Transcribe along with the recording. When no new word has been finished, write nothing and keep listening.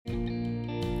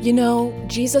You know,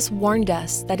 Jesus warned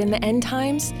us that in the end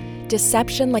times,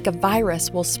 deception like a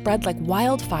virus will spread like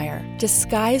wildfire.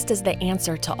 Disguised as the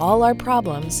answer to all our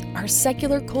problems, our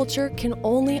secular culture can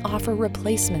only offer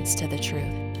replacements to the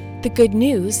truth. The good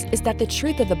news is that the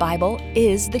truth of the Bible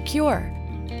is the cure.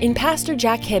 In Pastor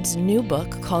Jack Hibbs' new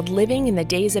book called Living in the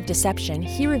Days of Deception,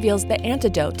 he reveals the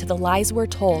antidote to the lies we're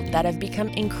told that have become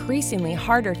increasingly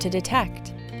harder to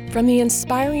detect. From the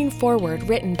inspiring foreword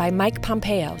written by Mike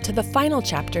Pompeo to the final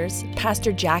chapters,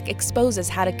 Pastor Jack exposes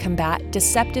how to combat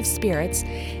deceptive spirits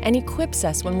and equips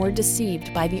us when we're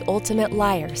deceived by the ultimate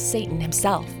liar, Satan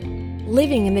himself.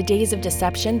 Living in the Days of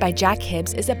Deception by Jack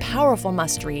Hibbs is a powerful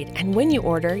must-read, and when you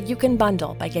order, you can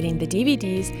bundle by getting the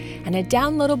DVDs and a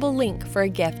downloadable link for a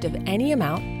gift of any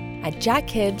amount at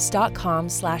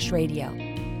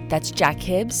jackhibbs.com/radio. That's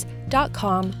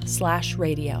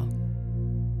jackhibbs.com/radio.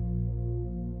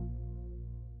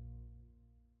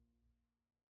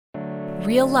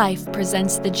 Real Life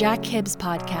presents the Jack Hibbs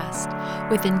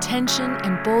Podcast, with intention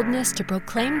and boldness to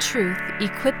proclaim truth,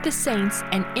 equip the saints,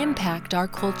 and impact our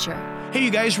culture. Hey,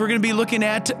 you guys, we're going to be looking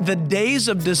at the days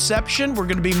of deception. We're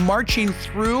going to be marching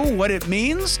through what it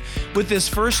means with this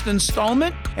first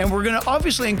installment, and we're going to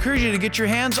obviously encourage you to get your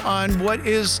hands on what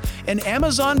is an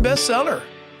Amazon bestseller,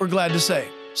 we're glad to say.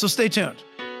 So stay tuned.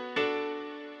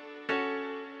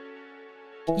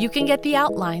 You can get the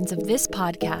outlines of this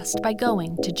podcast by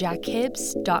going to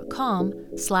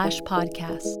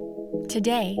jackhibbs.com/podcast.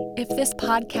 Today, if this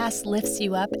podcast lifts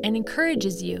you up and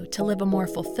encourages you to live a more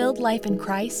fulfilled life in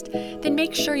Christ, then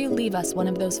make sure you leave us one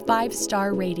of those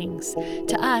 5-star ratings.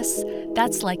 To us,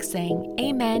 that's like saying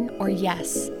amen or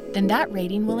yes. Then that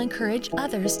rating will encourage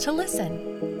others to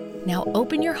listen. Now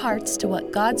open your hearts to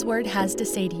what God's Word has to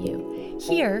say to you.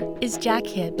 Here is Jack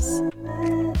Hibbs.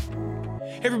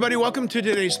 Hey everybody, welcome to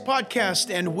today's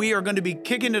podcast, and we are going to be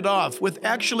kicking it off with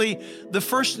actually the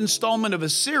first installment of a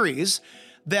series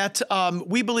that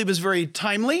we believe is very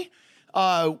timely.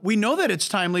 We know that it's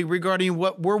timely regarding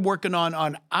what we're working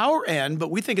on our end,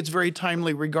 but we think it's very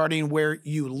timely regarding where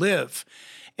you live.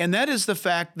 And that is the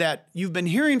fact that you've been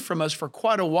hearing from us for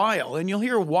quite a while, and you'll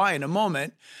hear why in a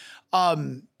moment.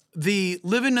 The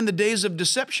Living in the Days of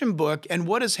Deception book and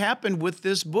what has happened with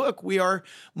this book, we are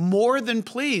more than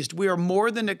pleased. We are more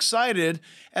than excited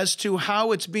as to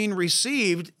how it's being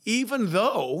received, even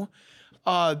though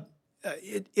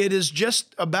it is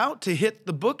just about to hit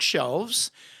the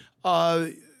bookshelves.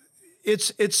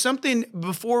 It's something,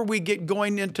 before we get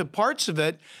going into parts of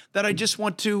it, that I just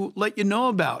want to let you know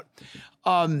about.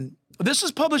 This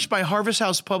is published by Harvest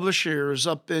House Publishers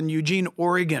up in Eugene,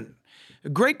 Oregon. A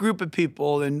great group of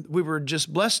people, and we were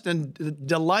just blessed and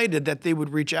delighted that they would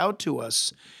reach out to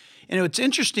us. And it's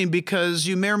interesting because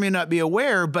you may or may not be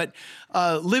aware, but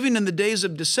Living in the Days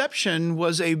of Deception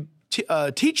was a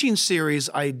teaching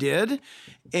series I did,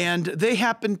 and they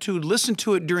happened to listen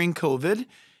to it during COVID,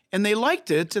 and they liked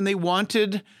it, and they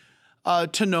wanted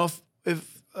to know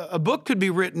if a book could be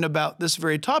written about this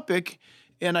very topic.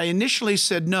 And I initially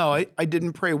said no. I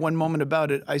didn't pray one moment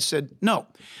about it. I said no,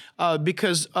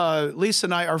 because Lisa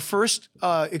and I, our first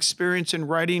experience in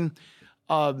writing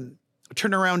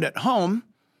Turnaround at Home,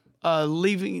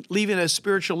 leaving a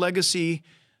spiritual legacy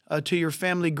to your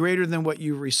family greater than what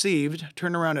you received,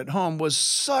 Turnaround at Home, was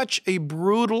such a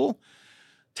brutal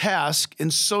task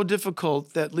and so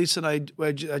difficult that Lisa and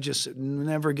I just said,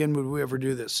 never again would we ever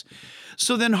do this.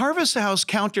 So then Harvest House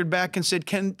countered back and said,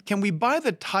 can we buy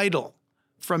the title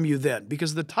from you then?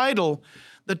 Because the title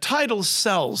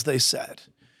sells, they said.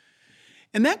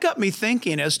 And that got me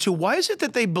thinking as to why is it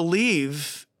that they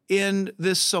believe in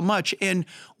this so much? And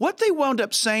what they wound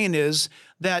up saying is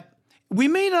that we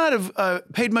may not have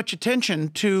paid much attention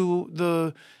to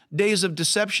the days of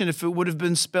deception if it would have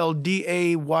been spelled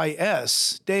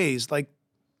D-A-Y-S, days, like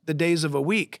the days of a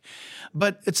week.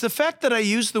 But it's the fact that I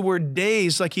use the word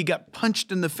days like you got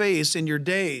punched in the face and you're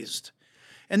dazed.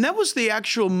 And that was the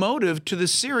actual motive to the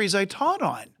series I taught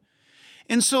on.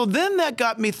 And so then that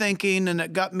got me thinking, and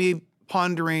it got me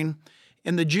pondering,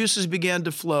 and the juices began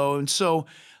to flow. And so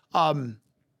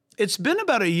it's been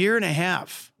about 1.5 years.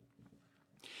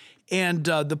 And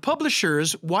the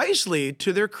publishers, wisely,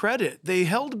 to their credit, they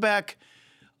held back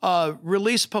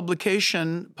public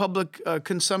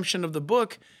consumption of the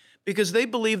book, because they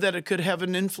believed that it could have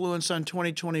an influence on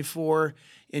 2024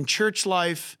 in church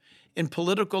life, in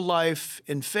political life,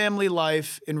 in family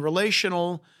life, in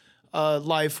relational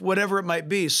life, whatever it might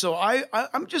be. So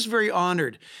I'm just very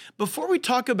honored. Before we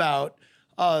talk about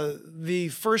the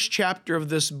first chapter of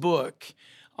this book,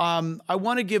 I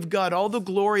want to give God all the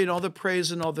glory and all the praise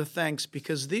and all the thanks,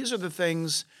 because these are the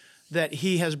things that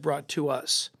He has brought to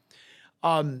us.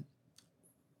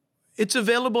 It's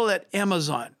available at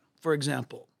Amazon, for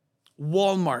example,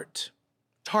 Walmart,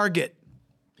 Target,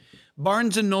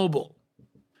 Barnes & Noble,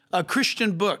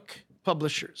 Christian book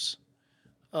publishers.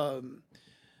 BAM,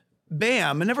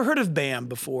 I never heard of BAM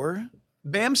before.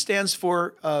 BAM stands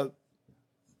for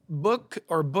Book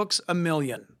or Books a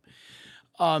Million.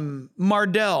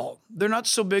 Mardel, they're not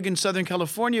so big in Southern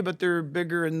California, but they're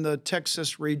bigger in the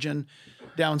Texas region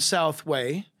down south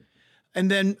way. And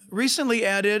then recently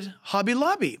added Hobby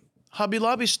Lobby. Hobby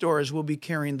Lobby stores will be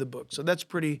carrying the book. So that's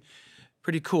pretty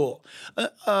cool.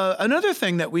 Another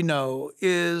thing that we know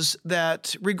is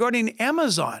that regarding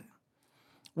Amazon,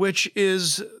 which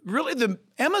is really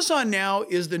Amazon now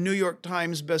is the New York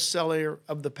Times bestseller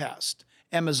of the past,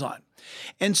 Amazon.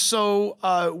 And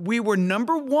so we were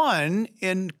number one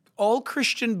in all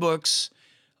Christian books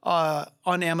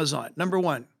on Amazon, number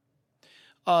one.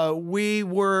 We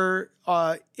were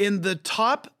in the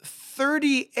top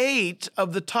 38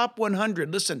 of the top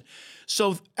 100. Listen,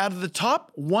 so out of the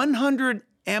top 100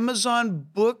 Amazon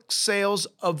book sales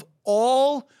of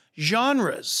all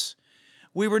genres,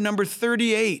 we were number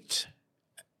 38.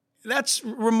 That's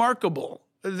remarkable.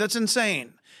 That's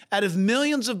insane. Out of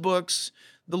millions of books,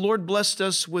 the Lord blessed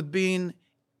us with being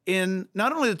in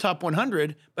not only the top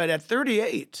 100, but at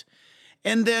 38.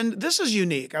 And then this is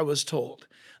unique, I was told,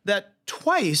 that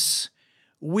twice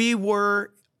we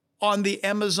were on the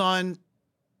Amazon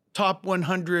top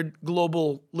 100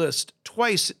 global list.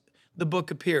 Twice the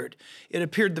book appeared. It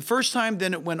appeared the first time,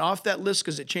 then it went off that list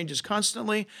because it changes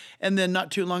constantly. And then not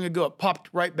too long ago, it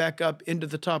popped right back up into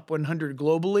the top 100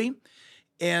 globally.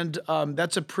 And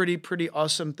that's a pretty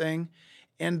awesome thing.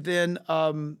 And then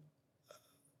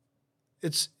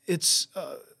it's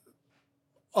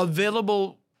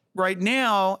available right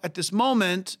now at this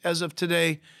moment, as of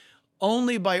today,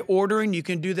 only by ordering. You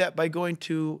can do that by going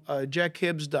to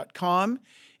jackhibbs.com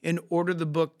and order the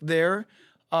book there.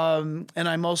 And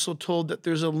I'm also told that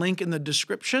there's a link in the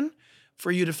description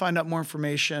for you to find out more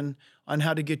information on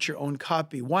how to get your own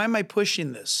copy. Why am I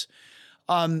pushing this?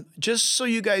 Just so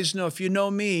you guys know, if you know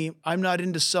me, I'm not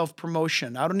into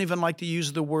self-promotion. I don't even like to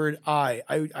use the word I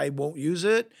won't use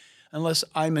it unless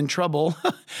I'm in trouble,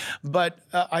 but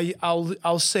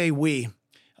I'll say we.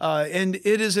 And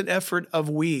it is an effort of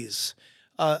we's,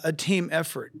 a team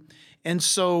effort. And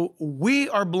so we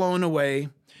are blown away,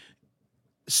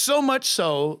 so much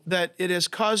so that it has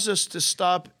caused us to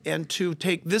stop and to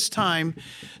take this time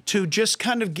to just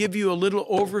kind of give you a little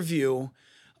overview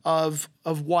of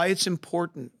why it's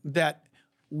important that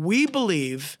we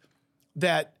believe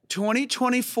that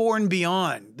 2024 and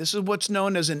beyond, this is what's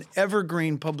known as an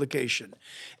evergreen publication.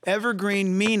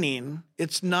 Evergreen meaning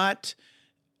it's not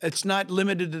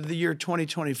limited to the year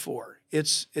 2024.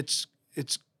 It's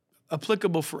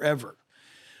applicable forever.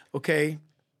 Okay?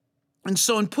 And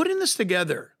so in putting this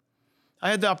together,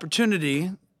 I had the opportunity,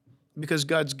 because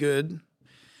God's good,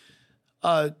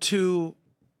 to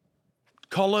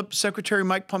call up Secretary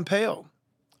Mike Pompeo,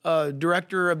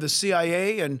 director of the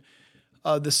CIA and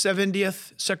the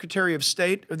 70th Secretary of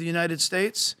State of the United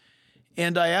States.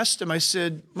 And I asked him, I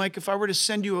said, Mike, if I were to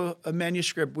send you a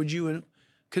manuscript, would you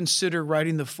consider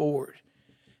writing the foreword?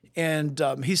 And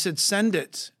he said, send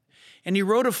it. And he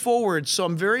wrote a foreword. So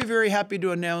I'm very, very happy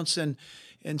to announce, and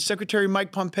Secretary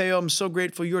Mike Pompeo, I'm so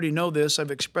grateful. You already know this. I've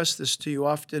expressed this to you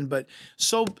often, but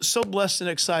so blessed and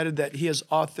excited that he has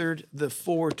authored the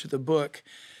foreword to the book.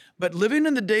 But living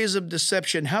in the days of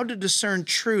deception, how to discern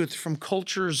truth from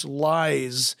culture's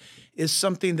lies is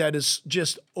something that is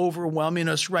just overwhelming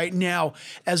us right now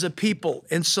as a people.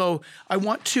 And so I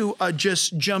want to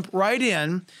just jump right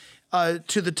in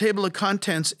to the table of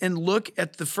contents and look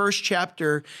at the first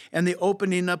chapter and the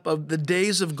opening up of the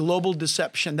days of global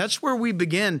deception. That's where we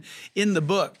begin in the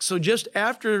book. So just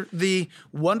after the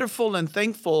wonderful and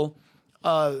thankful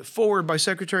forward by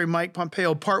Secretary Mike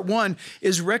Pompeo, part one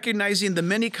is recognizing the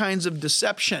many kinds of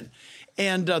deception.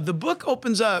 And the book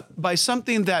opens up by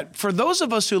something that, for those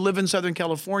of us who live in Southern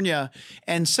California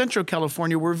and Central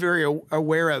California, we're very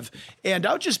aware of. And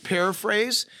I'll just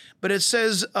paraphrase, but it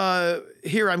says,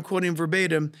 here I'm quoting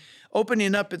verbatim,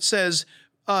 opening up, it says,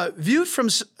 viewed from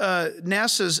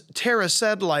NASA's Terra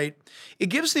satellite, it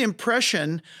gives the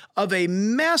impression of a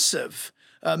massive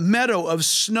meadow of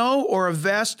snow or a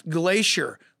vast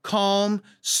glacier, calm,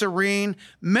 serene,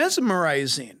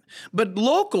 mesmerizing. But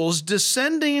locals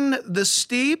descending the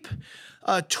steep,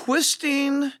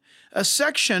 twisting a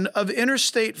section of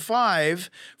Interstate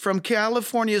 5 from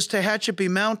California's Tehachapi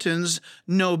Mountains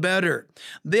know better.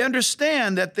 They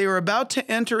understand that they are about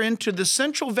to enter into the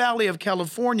Central Valley of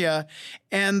California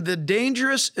and the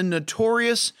dangerous and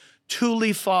notorious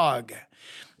Tule Fog.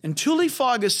 And Tule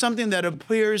Fog is something that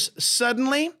appears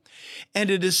suddenly And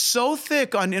it is so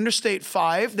thick on Interstate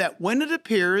 5 that when it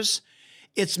appears,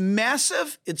 it's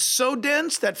massive. It's so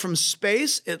dense that from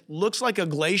space, it looks like a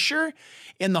glacier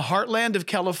in the heartland of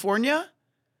California.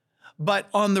 But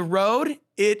on the road,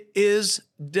 it is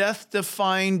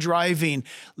death-defying driving.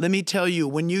 Let me tell you,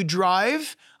 when you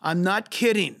drive, I'm not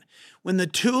kidding. When the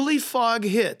Tule fog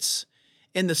hits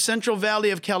in the Central Valley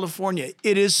of California,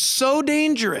 it is so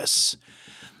dangerous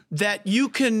that you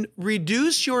can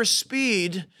reduce your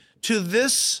speed to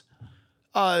this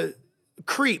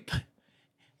creep.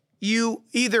 You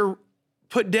either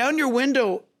put down your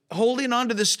window holding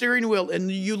onto the steering wheel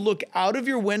and you look out of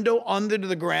your window onto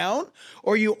the ground,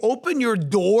 or you open your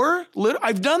door.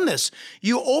 I've done this.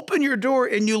 You open your door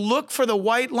and you look for the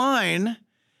white line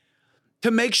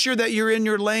to make sure that you're in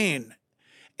your lane.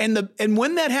 And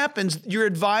when that happens, you're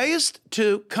advised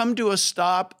to come to a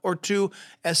stop or to,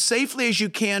 as safely as you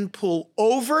can, pull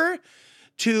over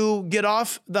to get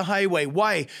off the highway.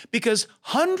 Why? Because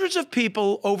hundreds of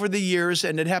people over the years,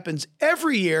 and it happens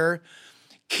every year,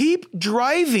 keep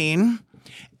driving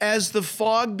as the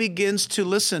fog begins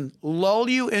to, lull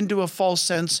you into a false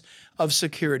sense of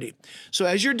security. So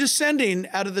as you're descending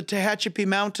out of the Tehachapi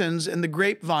Mountains and the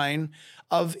Grapevine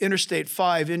of Interstate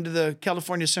 5 into the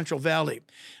California Central Valley,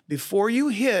 before you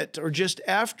hit, or just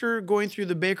after going through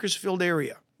the Bakersfield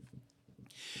area,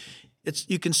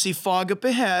 you can see fog up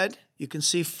ahead. You can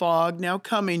see fog now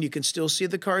coming. You can still see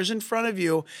the cars in front of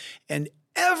you. And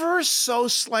ever so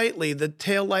slightly, the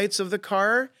taillights of the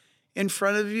car in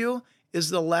front of you is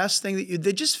the last thing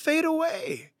they just fade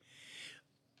away.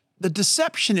 The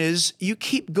deception is you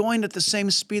keep going at the same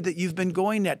speed that you've been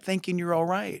going at, thinking you're all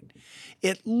right.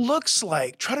 It looks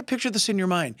like, try to picture this in your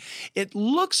mind, it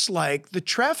looks like the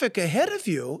traffic ahead of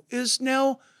you is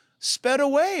now sped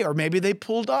away, or maybe they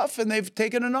pulled off and they've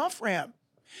taken an off-ramp.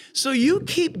 So you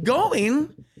keep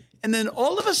going, and then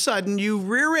all of a sudden you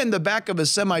rear end the back of a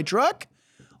semi-truck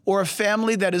or a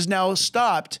family that is now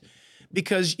stopped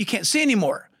because you can't see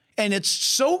anymore. And it's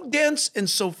so dense and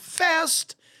so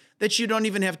fast that you don't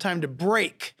even have time to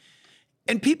brake.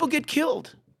 And people get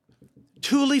killed.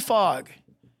 Tule fog.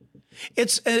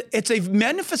 It's a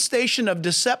manifestation of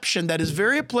deception that is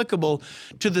very applicable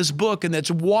to this book, and that's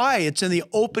why it's in the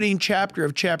opening chapter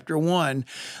of chapter 1.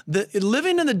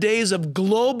 Living in the days of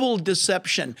global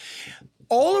deception.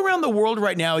 All around the world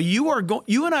right now, you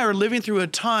and I are living through a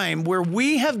time where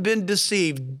we have been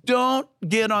deceived. Don't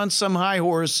get on some high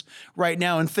horse right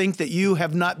now and think that you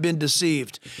have not been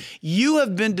deceived. You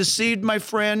have been deceived, my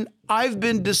friend. I've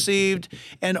been deceived.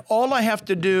 And all I have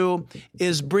to do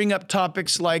is bring up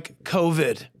topics like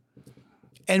COVID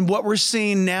and what we're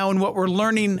seeing now and what we're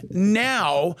learning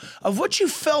now of what you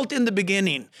felt in the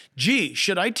beginning. Gee,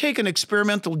 should I take an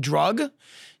experimental drug?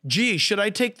 Gee, should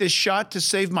I take this shot to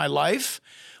save my life?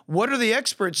 What are the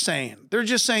experts saying? They're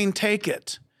just saying, take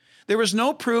it. There was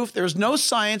no proof. There was no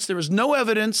science. There was no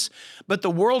evidence, but the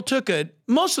world took it.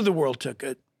 Most of the world took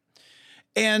it.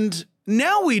 And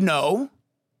now we know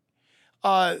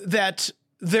that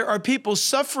there are people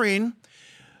suffering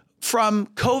from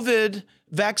COVID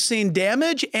vaccine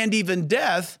damage and even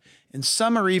death. And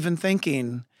some are even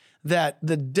thinking that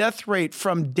the death rate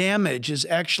from damage is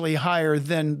actually higher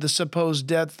than the supposed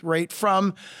death rate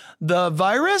from the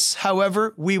virus.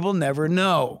 However, we will never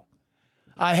know.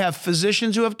 I have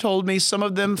physicians who have told me, some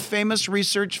of them famous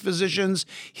research physicians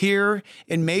here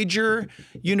in major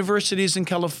universities in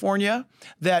California,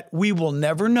 that we will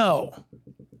never know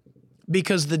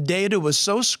because the data was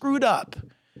so screwed up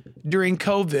during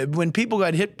COVID. When people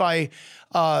got hit by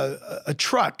a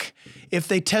truck, if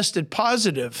they tested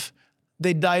positive,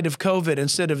 they died of COVID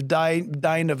instead of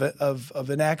dying of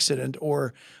an accident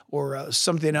or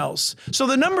something else. So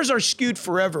the numbers are skewed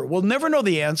forever. We'll never know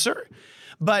the answer,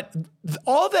 but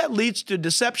all that leads to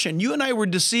deception. You and I were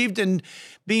deceived in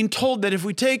being told that if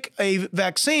we take a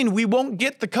vaccine, we won't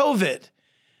get the COVID.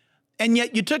 And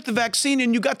yet you took the vaccine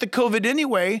and you got the COVID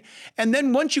anyway. And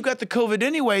then once you got the COVID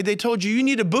anyway, they told you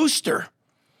need a booster.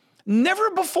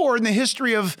 Never before in the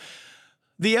history of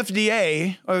the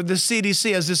FDA or the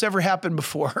CDC has this ever happened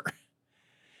before.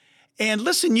 And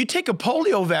listen, you take a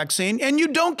polio vaccine and you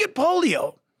don't get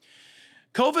polio.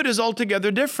 COVID is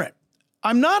altogether different.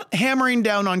 I'm not hammering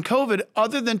down on COVID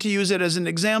other than to use it as an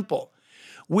example.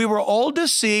 We were all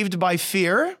deceived by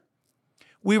fear.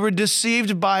 We were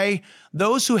deceived by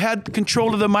those who had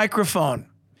control of the microphone.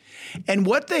 And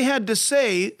what they had to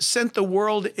say sent the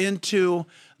world into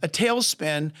a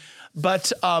tailspin.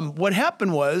 But what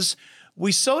happened was,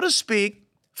 we, so to speak,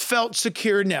 felt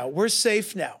secure now. We're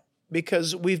safe now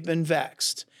because we've been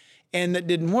vaxxed. And that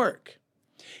didn't work.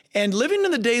 And living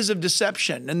in the days of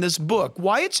deception in this book,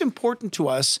 why it's important to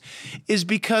us is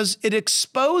because it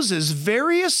exposes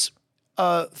various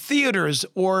theaters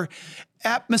or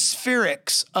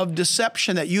atmospherics of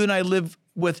deception that you and I live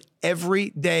with every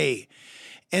day.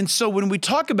 And so when we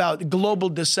talk about global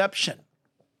deception,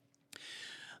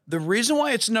 the reason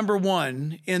why it's number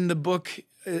one in the book,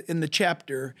 in the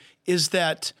chapter, is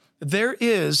that there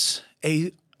is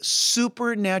a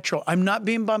supernatural. I'm not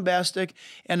being bombastic,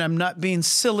 and I'm not being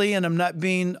silly, and I'm not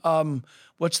being,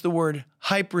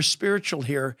 hyper spiritual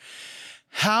here.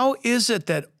 How is it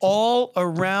that all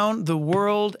around the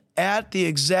world at the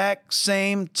exact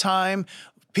same time,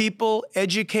 people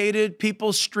educated,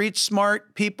 people street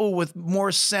smart, people with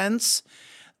more sense,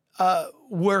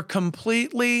 were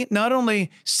completely, not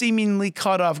only seemingly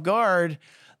caught off guard,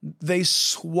 they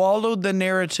swallowed the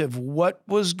narrative. What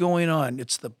was going on?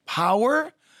 It's the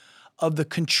power of the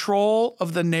control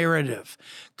of the narrative.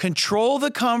 Control the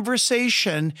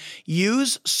conversation,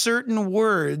 use certain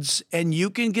words, and you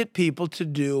can get people to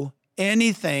do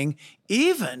anything,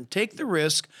 even take the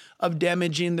risk of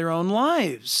damaging their own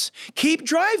lives. Keep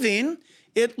driving.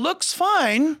 It looks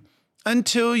fine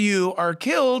until you are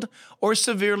killed or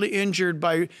severely injured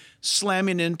by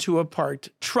slamming into a parked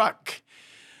truck.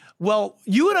 Well,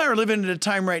 you and I are living at a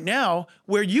time right now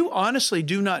where you honestly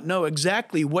do not know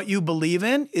exactly what you believe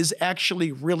in is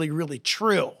actually really, really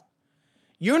true.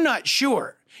 You're not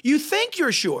sure. You think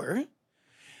you're sure,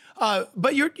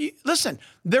 but listen,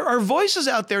 there are voices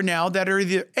out there now that are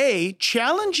either A,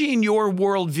 challenging your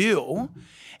worldview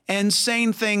and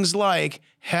saying things like,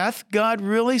 hath God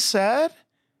really said?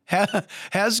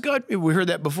 Has God? We heard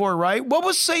that before, right? What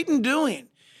was Satan doing?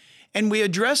 And we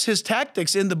address his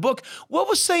tactics in the book. What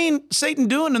was Satan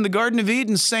doing in the Garden of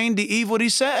Eden, saying to Eve what he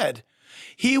said?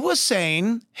 He was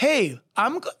saying, hey,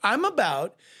 I'm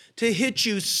about to hit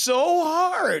you so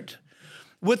hard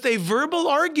with a verbal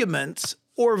argument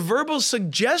or verbal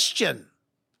suggestion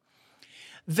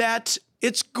that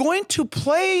it's going to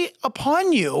play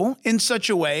upon you in such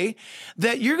a way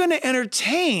that you're going to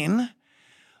entertain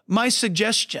my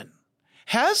suggestion.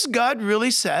 Has God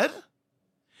really said?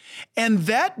 And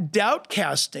that doubt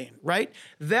casting, right?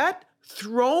 That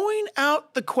throwing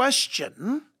out the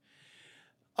question,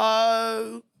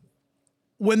 when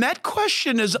that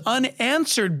question is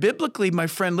unanswered biblically, my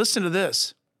friend, listen to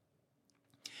this.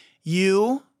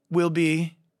 You will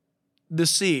be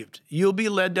deceived. You'll be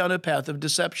led down a path of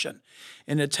deception.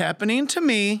 And it's happening to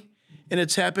me, and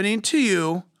it's happening to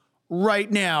you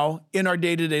right now in our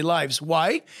day-to-day lives.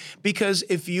 Why? Because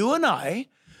if you and I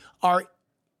are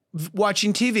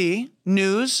watching TV,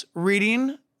 news,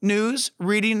 reading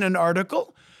an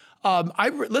article.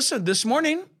 Listen, this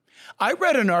morning, I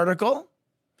read an article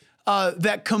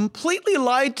that completely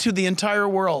lied to the entire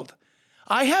world.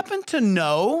 I happen to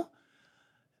know,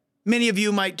 many of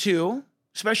you might too,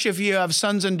 especially if you have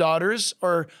sons and daughters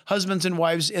or husbands and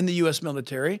wives in the U.S.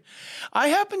 military. I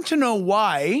happen to know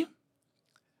why.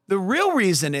 The real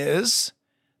reason is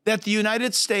that the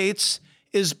United States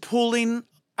is pulling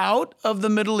out of the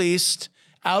Middle East,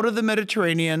 out of the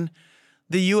Mediterranean,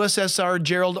 the USSR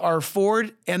Gerald R.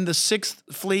 Ford and the 6th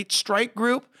Fleet Strike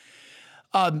Group.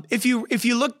 If you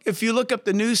look up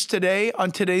the news today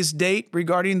on today's date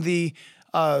regarding the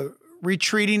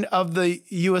retreating of the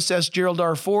USS Gerald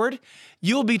R. Ford,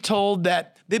 you'll be told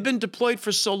that they've been deployed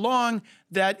for so long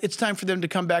that it's time for them to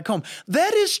come back home.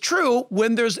 That is true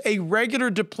when there's a regular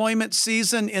deployment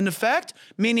season in effect,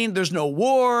 meaning there's no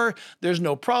war, there's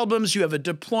no problems, you have a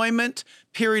deployment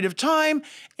period of time,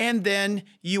 and then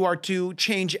you are to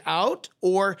change out,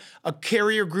 or a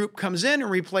carrier group comes in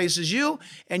and replaces you,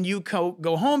 and you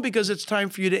go home because it's time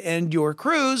for you to end your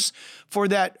cruise for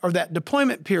that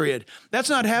deployment period. That's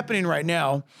not happening right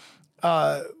now.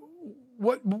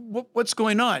 What's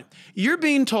going on? You're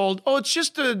being told, oh, it's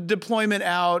just a deployment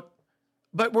out,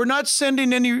 but we're not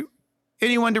sending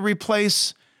anyone to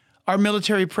replace our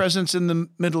military presence in the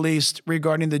Middle East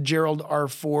regarding the Gerald R.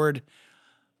 Ford,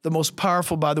 the most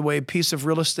powerful, by the way, piece of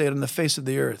real estate on the face of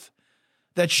the earth.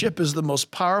 That ship is the most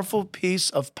powerful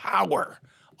piece of power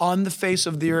on the face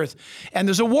of the earth. And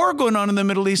there's a war going on in the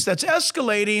Middle East that's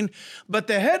escalating, but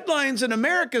the headlines in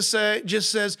America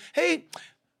just says, hey,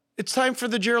 it's time for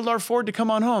the Gerald R. Ford to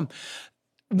come on home.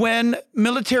 When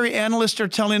military analysts are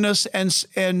telling us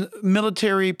and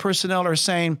military personnel are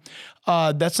saying,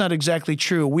 that's not exactly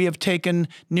true. We have taken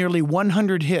nearly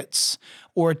 100 hits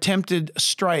or attempted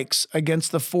strikes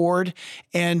against the Ford,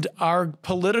 and our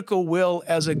political will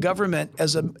as a government,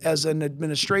 as an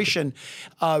administration,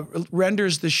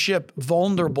 renders the ship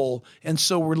vulnerable, and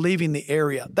so we're leaving the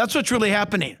area. That's what's really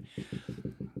happening.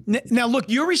 Now, look,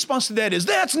 your response to that is,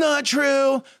 that's not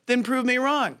true. Then prove me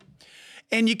wrong.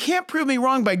 And you can't prove me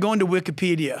wrong by going to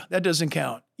Wikipedia. That doesn't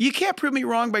count. You can't prove me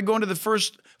wrong by going to the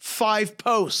first 5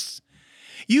 posts.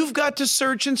 You've got to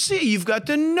search and see. You've got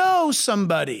to know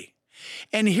somebody.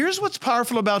 And here's what's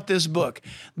powerful about this book.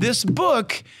 This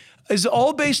book is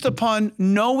all based upon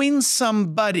knowing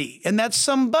somebody. And that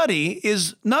somebody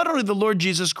is not only the Lord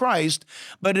Jesus Christ,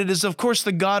 but it is, of course,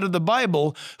 the God of the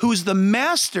Bible, who is the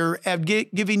master at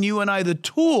giving you and I the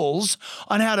tools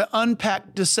on how to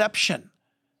unpack deception.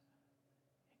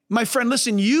 My friend,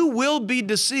 listen, you will be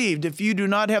deceived if you do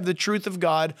not have the truth of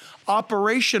God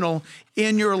operational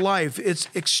in your life. It's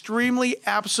extremely,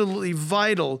 absolutely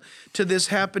vital to this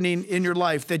happening in your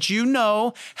life, that you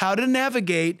know how to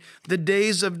navigate the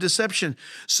days of deception.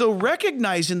 So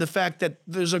recognizing the fact that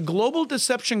there's a global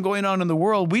deception going on in the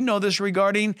world, we know this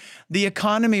regarding the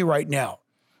economy right now.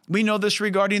 We know this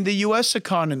regarding the U.S.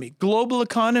 economy, global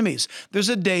economies. There's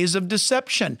a days of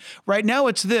deception. Right now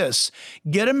it's this: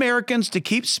 get Americans to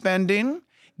keep spending,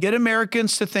 get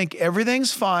Americans to think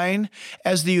everything's fine,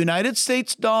 as the United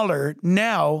States dollar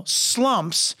now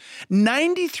slumps.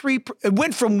 It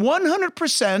went from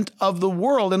 100% of the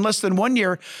world in less than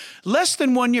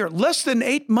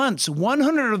 8 months,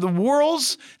 100 of the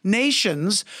world's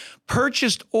nations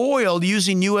purchased oil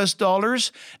using U.S.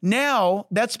 dollars. Now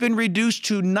that's been reduced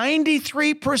to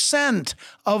 93%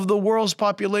 of the world's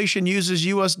population uses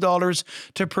U.S. dollars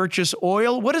to purchase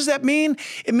oil. What does that mean?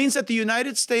 It means that the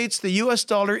United States, the U.S.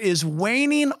 dollar, is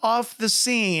waning off the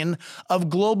scene of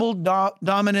global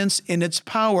dominance in its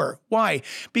power. Why?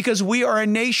 Because we are a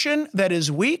nation that is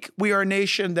weak. We are a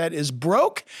nation that is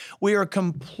broke. We are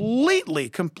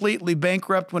completely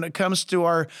bankrupt when it comes to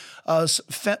our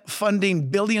funding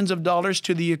billions of dollars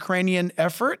to the Ukrainian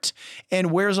effort. And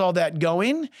where's all that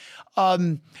going?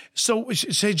 So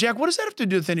say, Jack, what does that have to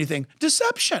do with anything?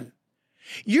 Deception.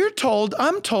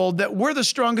 I'm told that we're the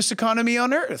strongest economy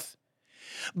on earth.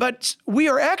 But we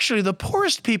are actually the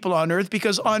poorest people on earth,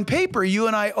 because on paper, you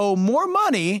and I owe more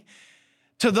money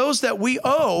to those that we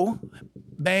owe: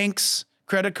 banks,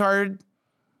 credit card,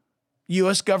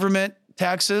 U.S. government,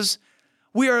 taxes.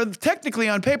 We are technically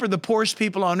on paper the poorest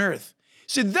people on earth.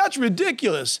 See, that's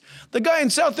ridiculous. The guy in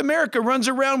South America runs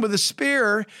around with a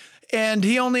spear and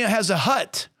he only has a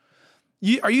hut.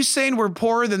 Are you saying we're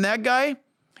poorer than that guy?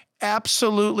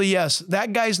 Absolutely yes.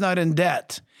 That guy's not in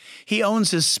debt. He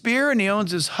owns his spear and he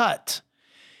owns his hut.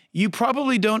 You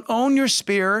probably don't own your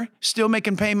spear, still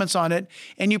making payments on it,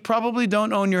 and you probably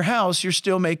don't own your house, you're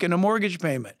still making a mortgage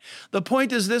payment. The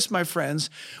point is this, my friends: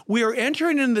 we are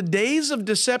entering in the days of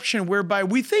deception whereby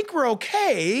we think we're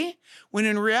okay, when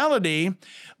in reality,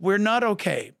 we're not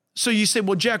okay. So you say,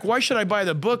 well, Jack, why should I buy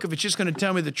the book if it's just going to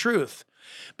tell me the truth?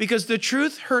 Because the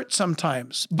truth hurts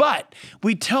sometimes, but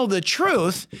we tell the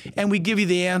truth and we give you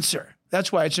the answer.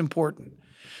 That's why it's important.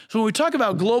 So when we talk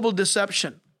about global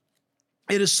deception,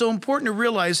 it is so important to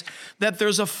realize that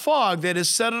there's a fog that is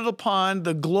settled upon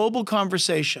the global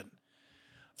conversation.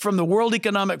 From the World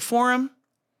Economic Forum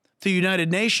to the United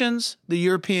Nations, the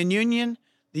European Union,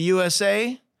 the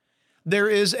USA, there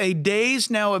is a days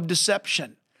now of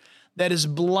deception that is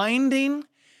blinding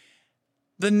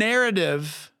the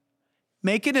narrative,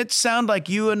 making it sound like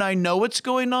you and I know what's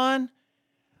going on,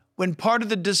 when part of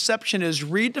the deception is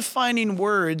redefining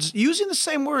words, using the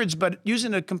same words, but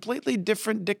using a completely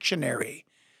different dictionary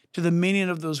to the meaning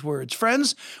of those words.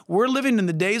 Friends, we're living in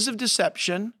the days of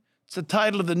deception. It's the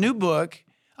title of the new book.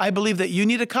 I believe that you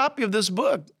need a copy of this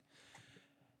book.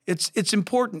 It's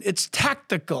important. It's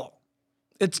tactical.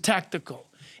 It's tactical.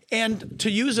 And to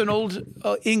use an old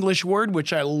English word,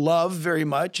 which I love very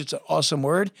much, it's an awesome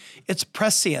word, it's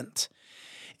prescient.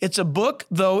 It's a book,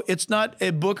 though it's not a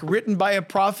book written by a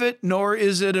prophet, nor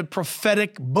is it a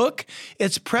prophetic book.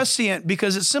 It's prescient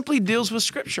because it simply deals with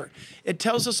Scripture. It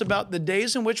tells us about the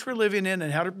days in which we're living in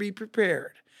and how to be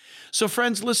prepared. So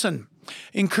friends, listen,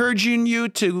 encouraging you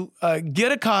to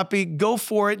get a copy, go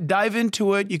for it, dive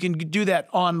into it. You can do that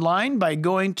online by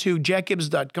going to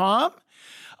jackgibbs.com.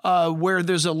 Where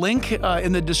there's a link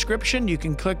in the description. You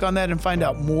can click on that and find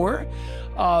out more.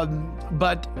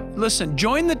 But listen,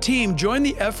 join the team, join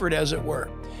the effort, as it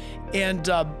were. And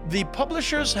the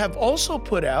publishers have also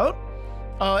put out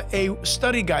a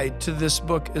study guide to this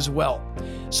book as well.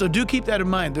 So do keep that in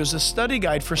mind. There's a study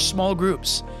guide for small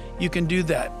groups. You can do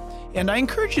that. And I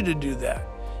encourage you to do that.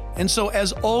 And so,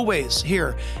 as always,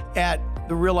 here at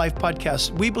the Real Life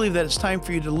Podcast, we believe that it's time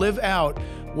for you to live out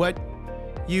what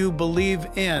you believe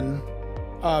in.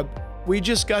 We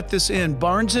just got this in.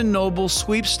 Barnes & Noble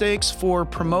sweepstakes for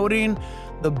promoting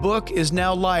the book is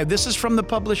now live. This is from the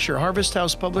publisher, Harvest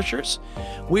House Publishers.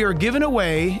 We are giving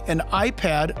away an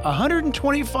iPad,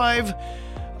 125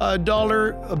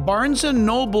 Barnes &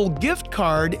 Noble gift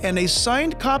card and a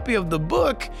signed copy of the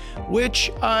book,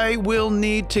 which I will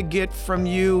need to get from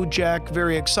you, Jack.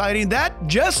 Very exciting. That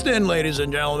just in, ladies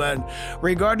and gentlemen,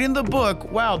 regarding the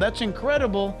book. Wow, that's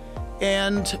incredible.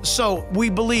 And so we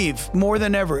believe more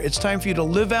than ever, it's time for you to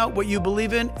live out what you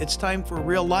believe in. It's time for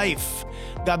real life.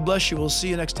 God bless you. We'll see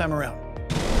you next time around.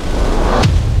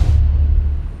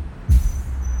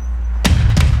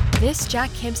 This Jack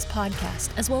Hibbs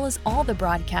podcast, as well as all the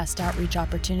broadcast outreach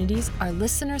opportunities, are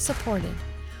listener supported.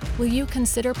 Will you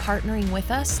consider partnering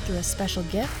with us through a special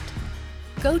gift?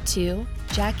 Go to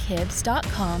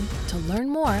jackhibbs.com to learn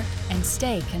more and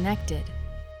stay connected.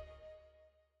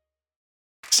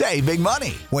 Save big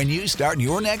money when you start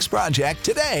your next project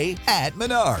today at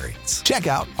Menards. Check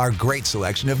out our great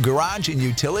selection of garage and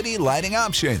utility lighting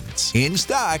options. In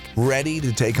stock, ready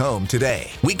to take home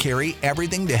today. We carry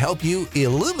everything to help you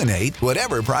illuminate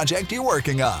whatever project you're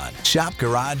working on. Shop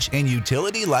garage and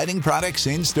utility lighting products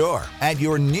in store at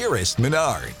your nearest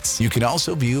Menards. You can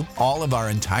also view all of our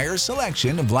entire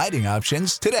selection of lighting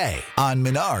options today on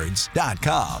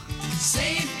Menards.com.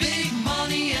 Save big